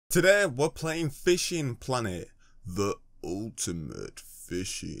Today we're playing Fishing Planet, the ultimate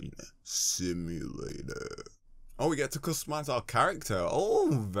fishing simulator. Oh, we get to customize our character.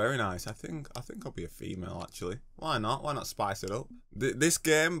 Oh, very nice. I think I'll be a female actually. Why not? Why not spice it up? This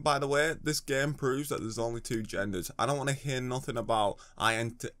game, by the way, this game proves that there's only two genders. I don't want to hear nothing about I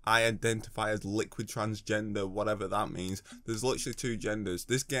identify as liquid transgender, whatever that means. There's literally two genders.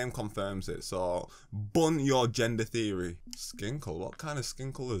 This game confirms it. So, bun your gender theory. Skin color. What kind of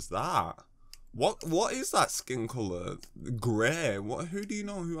skin color is that? What is that skin color? Grey. What? Who do you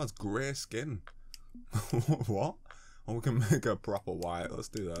know who has grey skin? What? Oh, we can make a proper white. Let's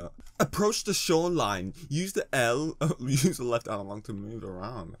do that. Approach the shoreline. Use the L. Use the left analog to move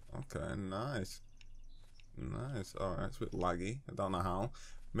around. Okay, nice. Nice. Alright, it's a bit laggy. I don't know how.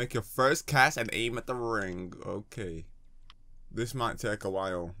 Make your first cast and aim at the ring. Okay. This might take a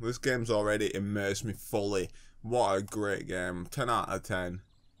while. This game's already immersed me fully. What a great game. 10 out of 10.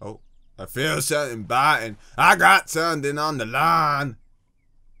 Oh, I feel something biting. I got something on the line.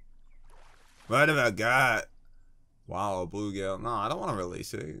 What have I got? Wow, a bluegill. No, I don't want to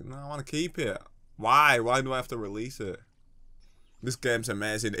release it. No, I want to keep it. Why? Why do I have to release it? This game's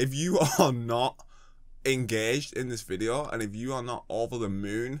amazing. If you are not engaged in this video, and if you are not over the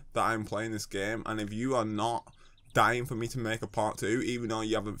moon that I'm playing this game, and if you are not dying for me to make a part 2, even though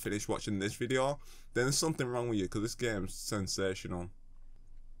you haven't finished watching this video, then there's something wrong with you, because this game's sensational.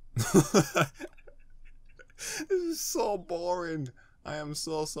 This is so boring. I am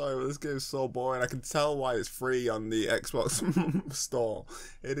so sorry, but this game is so boring. I can tell why it's free on the Xbox store.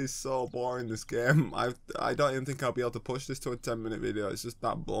 It is so boring, this game. I don't even think I'll be able to push this to a 10-minute video. It's just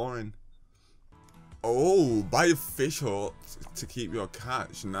that boring. Oh, buy a fish hook to keep your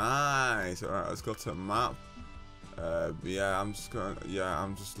catch. Nice. Alright, let's go to the map. Yeah, I'm just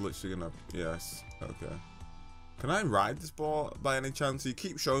literally gonna, yes, okay. Can I ride this boat by any chance? You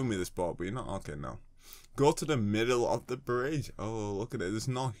keep showing me this boat, but you're not, okay, no. Go to the middle of the bridge. Oh, look at it. There's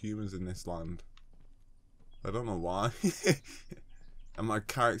no humans in this land. I don't know why. And my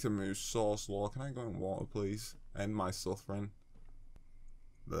character moves so slow. Can I go in water, please? End my suffering.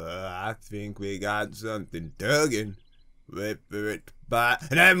 I think we got something tugging. Wait for it to bite.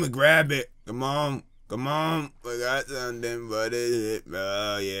 And then we grab it. Come on. Come on. We got something. What is it?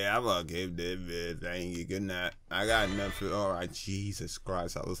 Oh, yeah. I'm gonna keep this. Thank you. Good night. I got enough for. Alright. Jesus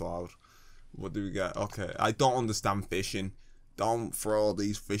Christ. That was loud. What do we get? Okay, I don't understand fishing. Don't throw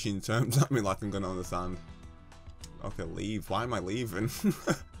these fishing terms at me like I'm gonna understand. Okay, leave. Why am I leaving?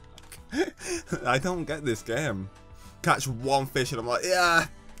 I don't get this game. Catch one fish and I'm like, yeah.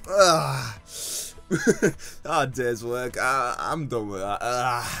 Ah, day's work. I'm done with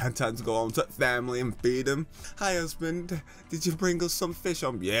that. Time to go home to family and feed them. Hi, husband. Did you bring us some fish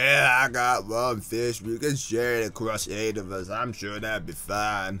home? Yeah, I got one fish. We can share it across 8 of us. I'm sure that'd be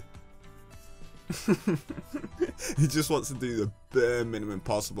fine. He just wants to do the bare minimum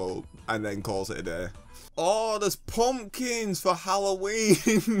possible and then calls it a day. Oh, there's pumpkins for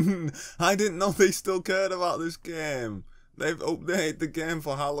Halloween. I didn't know they still cared about this game. They've updated the game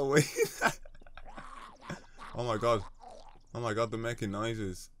for Halloween. Oh my god. Oh my god, they're making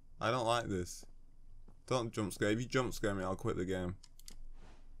noises. I don't like this. Don't jump scare. If you jump scare me, I'll quit the game.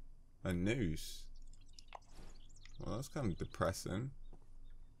 A noose? Well, that's kind of depressing.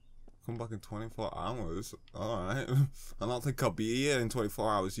 Come back in 24 hours. Alright. I don't think I'll be here in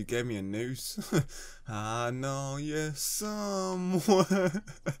 24 hours. You gave me a noose. I know you're somewhere.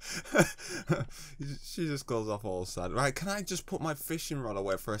 She just goes off all sad. Right, can I just put my fishing rod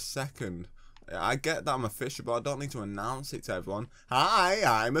away for a second? I get that I'm a fisher, but I don't need to announce it to everyone. Hi,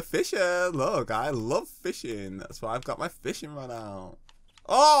 I'm a fisher. Look, I love fishing. That's why I've got my fishing rod out.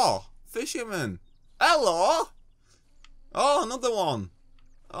 Oh, fisherman. Hello. Oh, another one.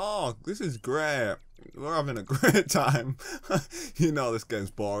 Oh, this is great. We're having a great time. You know this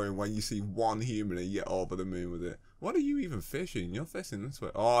game's boring when you see one human and you get over the moon with it. What are you even fishing? You're fishing this way.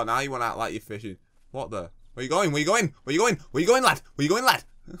 Oh, now you want to act like you're fishing. What the? Where you going? Where you going? Where you going? Where you going, lad? Where you going, lad?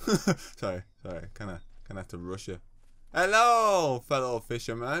 Sorry. Can I have to rush you? Hello, fellow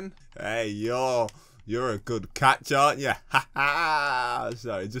fisherman. Hey, you're a good catch, aren't you? Ha ha.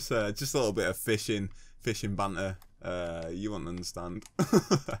 Sorry, just a little bit of fishing banter. You won't understand.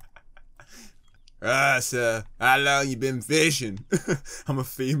 Sir, how long you been fishing? I'm a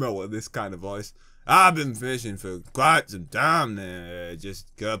female with this kind of voice. I've been fishing for quite some time now,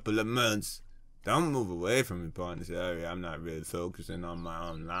 just a couple of months. Don't move away from me, partner. Sorry, I'm not really focusing on my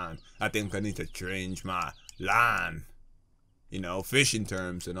own line. I think I need to change my line. You know, fishing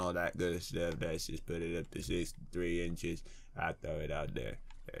terms and all that good stuff. Let's just put it up to 63 inches. I'll throw it out there.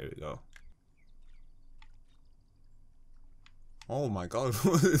 There we go. Oh my god,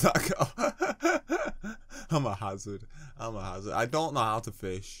 what did that go? I'm a hazard. I'm a hazard. I don't know how to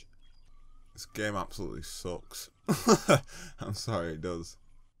fish. This game absolutely sucks. I'm sorry, it does.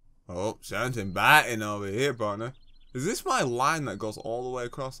 Oh, something biting over here, partner. Is this my line that goes all the way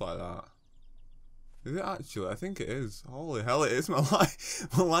across like that? Is it actually? I think it is. Holy hell, it is my line.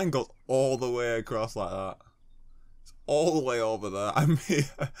 My line goes all the way across like that. It's all the way over there. I'm here.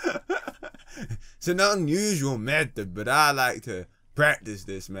 It's an unusual method, but I like to practice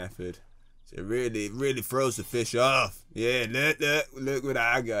this method. It really throws the fish off. Yeah, look what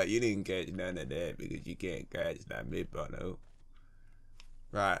I got. You didn't catch none of that because you can't catch that mid-bottom.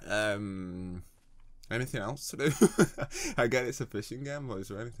 Right, anything else to do? I get it's a fishing game, but is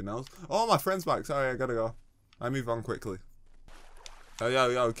there anything else? Oh, my friend's back. Sorry, I gotta go. I move on quickly. Oh,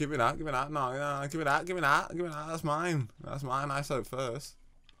 yo, give me that, give me that. No, give me that, give me that, give me that. That's mine. That's mine. I saw it first.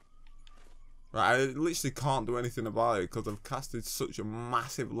 Right, I literally can't do anything about it because I've casted such a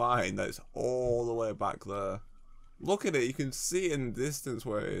massive line that it's all the way back there. Look at it, you can see it in the distance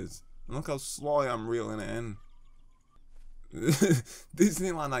where it is. And look how slowly I'm reeling it in.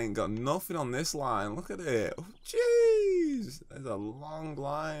 Disneyland ain't got nothing on this line. Look at it. Oh, jeez. There's a long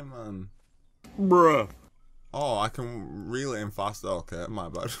line, man. Bruh. Oh, I can reel it in faster. Okay, my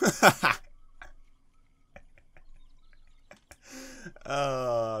bad.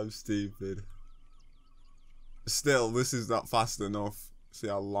 Oh, I'm stupid. Still, this is not fast enough. See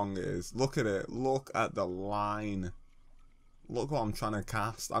how long it is. Look at it. Look at the line. Look what I'm trying to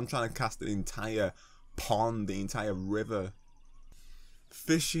cast. I'm trying to cast the entire pond, the entire river.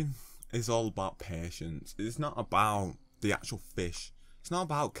 Fishing is all about patience. It's not about the actual fish. It's not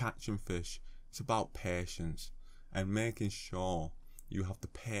about catching fish. It's about patience and making sure you have the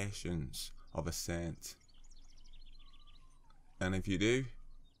patience of a saint. And if you do,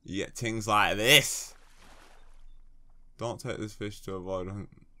 you get things like this. Don't take this fish to avoid. I'm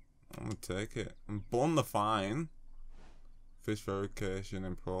gonna take it and bun the fine. Fish verification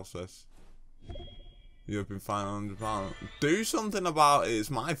in process. You have been fined £100. Do something about it.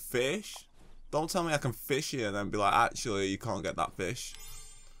 It's my fish. Don't tell me I can fish here and then be like, actually, you can't get that fish.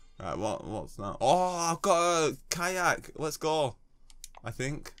 Right, what's that? Oh, I've got a kayak. Let's go. I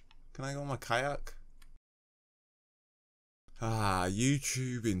think. Can I go on my kayak? Ah,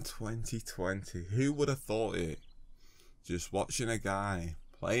 YouTube in 2020. Who would have thought it? Just watching a guy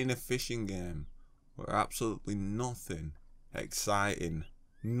playing a fishing game where absolutely nothing exciting,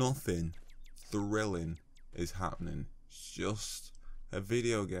 nothing thrilling is happening. It's just a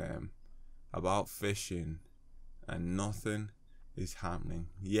video game about fishing and nothing is happening.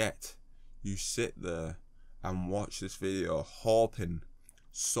 Yet, you sit there and watch this video hoping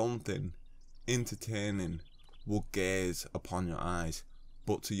something entertaining will gaze upon your eyes.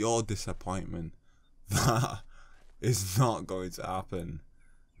 But to your disappointment, that is not going to happen.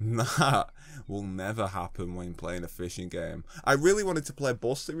 That will never happen when playing a fishing game. I really wanted to play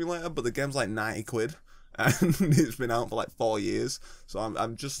Bus Simulator, but the game's like 90 quid. And it's been out for like 4 years. So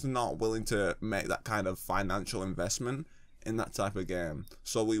I'm just not willing to make that kind of financial investment in that type of game.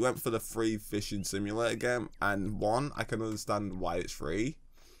 So we went for the free fishing simulator game. And one, I can understand why it's free.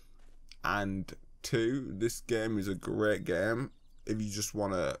 And two, this game is a great game if you just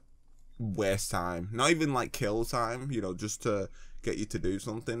want to waste time. Not even like kill time, you know, just to get you to do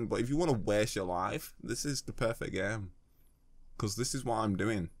something. But if you want to waste your life, this is the perfect game. Because this is what I'm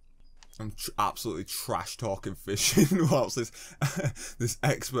doing. I'm absolutely trash talking fishing whilst this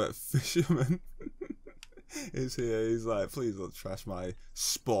expert fisherman is here. He's like, please don't trash my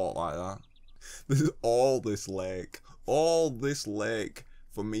sport like that. This is all this lake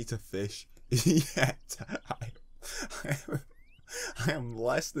for me to fish. Yet I am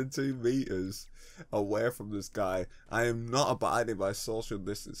less than 2 meters away from this guy. I am not abiding by social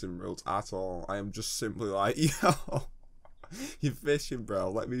distancing rules at all. I am just simply like, yo, you're fishing,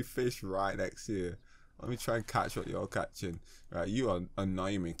 bro. Let me fish right next to you. Let me try and catch what you're catching. Right, you are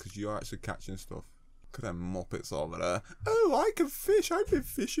annoying me because you're actually catching stuff. Look at them muppets over there. Oh, I can fish. I've been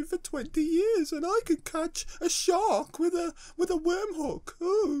fishing for 20 years and I can catch a shark with a worm hook.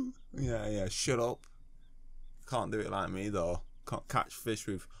 Oh, yeah, shut up. Can't do it like me though. Can't catch fish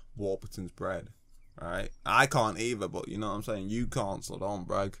with Warburton's bread. Right? I can't either, but you know what I'm saying? You can't, so don't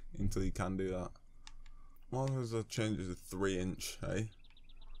brag until you can do that. Why does it change to 3-inch, eh?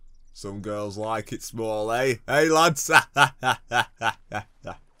 Some girls like it small, eh? Hey lads!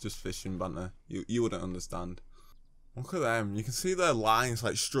 Just fishing banter. You wouldn't understand. Look at them. You can see their lines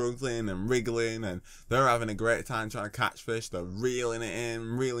like struggling and wriggling, and they're having a great time trying to catch fish. They're reeling it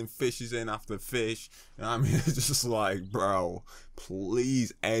in, reeling fishes in after fish. You know what I mean? It's just like, bro,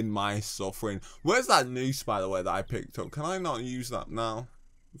 please end my suffering. Where's that noose, by the way, that I picked up? Can I not use that now?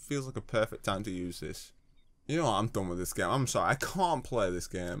 It feels like a perfect time to use this. You know what? I'm done with this game. I'm sorry. I can't play this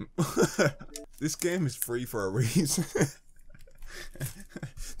game. This game is free for a reason.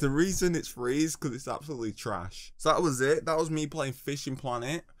 The reason it's free is because it's absolutely trash. So that was it. That was me playing Fishing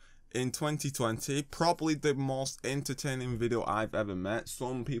Planet in 2020. Probably the most entertaining video I've ever met.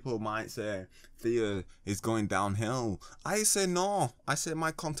 Some people might say THEAR is going downhill. I say no. I say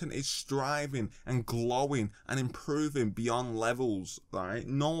my content is striving and glowing and improving beyond levels. Right?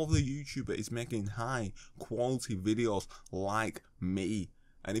 No other YouTuber is making high quality videos like me.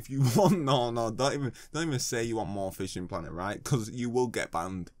 And if you want, don't even say you want more Fishing Planet, right? Because you will get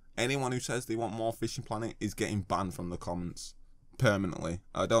banned. Anyone who says they want more Fishing Planet is getting banned from the comments permanently.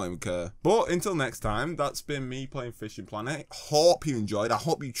 I don't even care. But until next time, that's been me playing Fishing Planet. Hope you enjoyed. I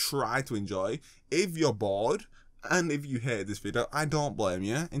hope you try to enjoy. If you're bored, and if you hate this video, I don't blame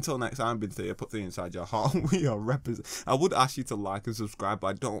you. Until next time, I've been THEAR. Put THEAR inside your heart. We are represent. I would ask you to like and subscribe, but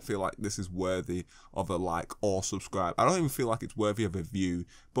I don't feel like this is worthy of a like or subscribe. I don't even feel like it's worthy of a view.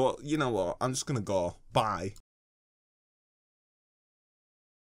 But you know what? I'm just gonna go. Bye.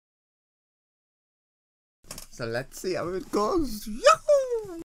 So let's see how it goes. Yeah.